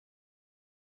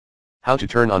How to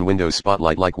turn on Windows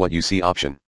Spotlight like what you see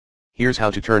option. Here's how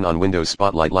to turn on Windows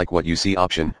Spotlight like what you see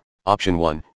option. Option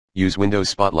 1. Use Windows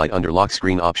Spotlight under lock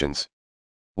screen options.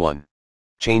 1.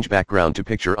 Change background to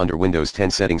picture under Windows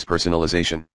 10 settings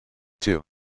personalization. 2.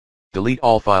 Delete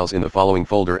all files in the following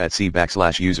folder at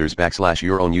c/users/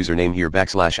 your own username here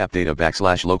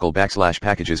 /appdata/ local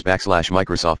 /packages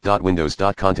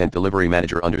 /microsoft.windows.content delivery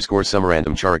manager _some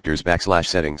random characters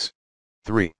 /settings.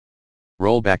 3.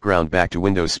 Roll background back to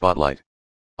Windows Spotlight.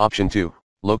 Option 2.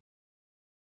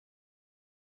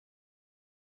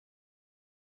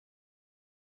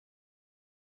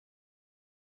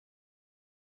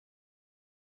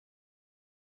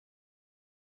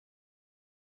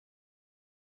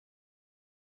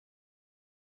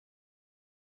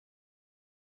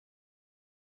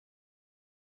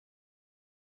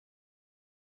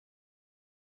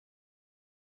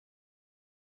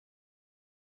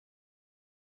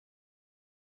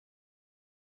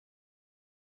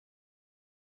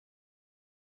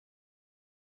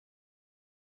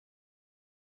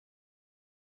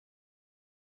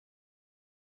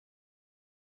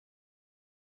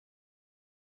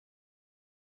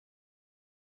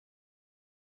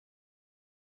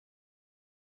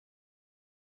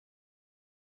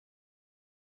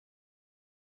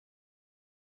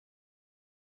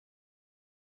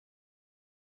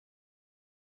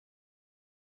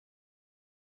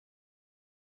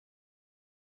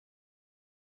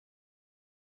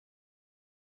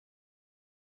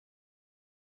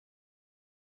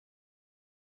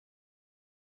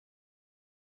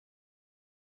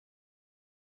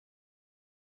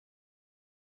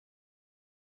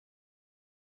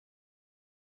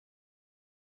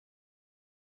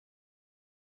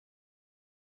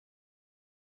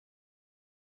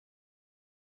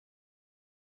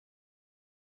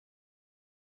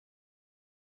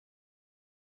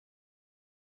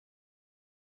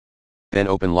 Then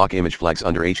open lock image flags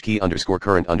under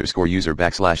HKey_current_user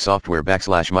 /software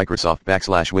 /Microsoft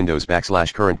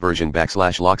 /Windows /current version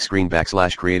 /lock screen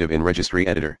 /creative in registry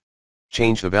editor.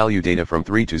 Change the value data from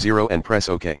 3 to 0 and press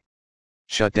OK.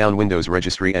 Shut down Windows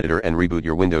Registry Editor and reboot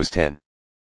your Windows 10.